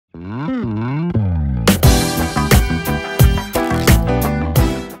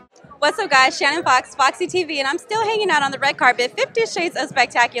up, guys? Shannon Fox, Foxy TV, and I'm still hanging out on the red carpet, 50 Shades of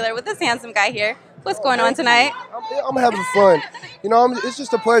Spectacular, with this handsome guy here. What's going on tonight? I'm having fun. You know, it's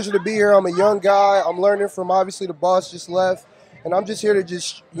just a pleasure to be here. I'm a young guy. I'm learning from, obviously, the boss just left. And I'm just here to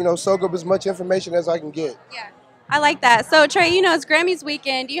just, soak up as much information as I can get. Yeah, I like that. So, Trey, it's Grammys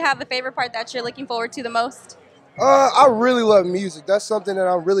weekend. Do you have a favorite part that you're looking forward to the most? I really love music. That's something that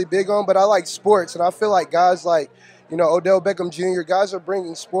I'm really big on. But I like sports. And I feel like guys like, Odell Beckham Jr., guys are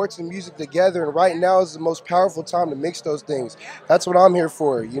bringing sports and music together. And right now is the most powerful time to mix those things. That's what I'm here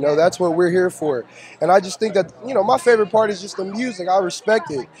for. That's what we're here for. And I just think that, my favorite part is just the music. I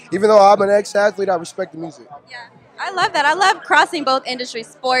respect it. Even though I'm an ex-athlete, I respect the music. Yeah. I love that. I love crossing both industries,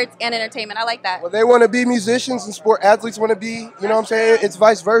 sports and entertainment. I like that. Well, they want to be musicians and sport athletes want to be, what I'm saying? It's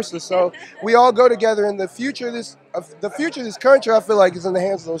vice versa. So we all go together. And the future of this country, I feel like, is in the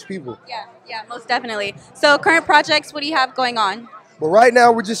hands of those people. Yeah, most definitely. So current projects, what do you have going on? Well, right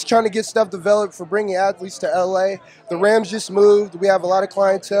now we're just trying to get stuff developed for bringing athletes to LA. The Rams just moved. We have a lot of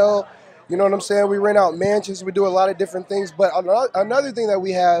clientele. You know what I'm saying? We rent out mansions. We do a lot of different things. But another thing that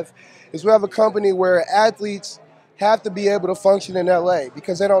we have is we have a company where athletes have to be able to function in LA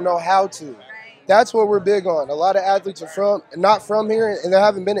because they don't know how to. That's what we're big on. A lot of athletes are not from here, and there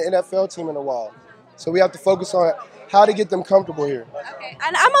haven't been an NFL team in a while. So we have to focus on how to get them comfortable here. Okay,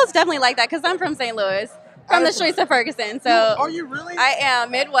 and I most definitely like that because I'm from St. Louis, from the streets of Ferguson. So are you really? I am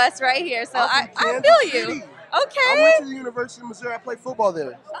Midwest right here. So I feel you. Okay. I went to the University of Missouri. I played football there.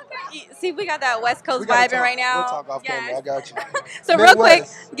 Okay. See, we got that West Coast vibing right now. We'll talk off camera. I got you. So real quick,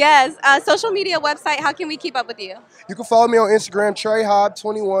 yes, social media website, how can we keep up with you? You can follow me on Instagram, Trey Hob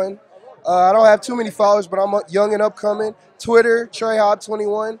 21. I don't have too many followers, but I'm young and upcoming. Twitter, Trey Hob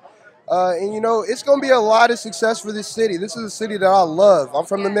 21. And it's going to be a lot of success for this city. This is a city that I love. I'm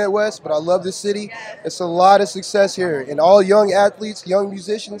from the Midwest, but I love this city. It's a lot of success here. And all young athletes, young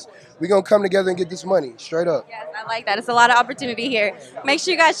musicians, we're going to come together and get this money, straight up. Yes, I like that. It's a lot of opportunity here. Make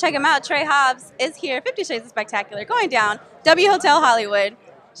sure you guys check him out. Trey Hobbs is here. 50 Shades of Spectacular going down. W Hotel Hollywood.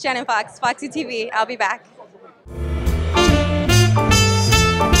 Shannon Fox, Foxy TV. I'll be back.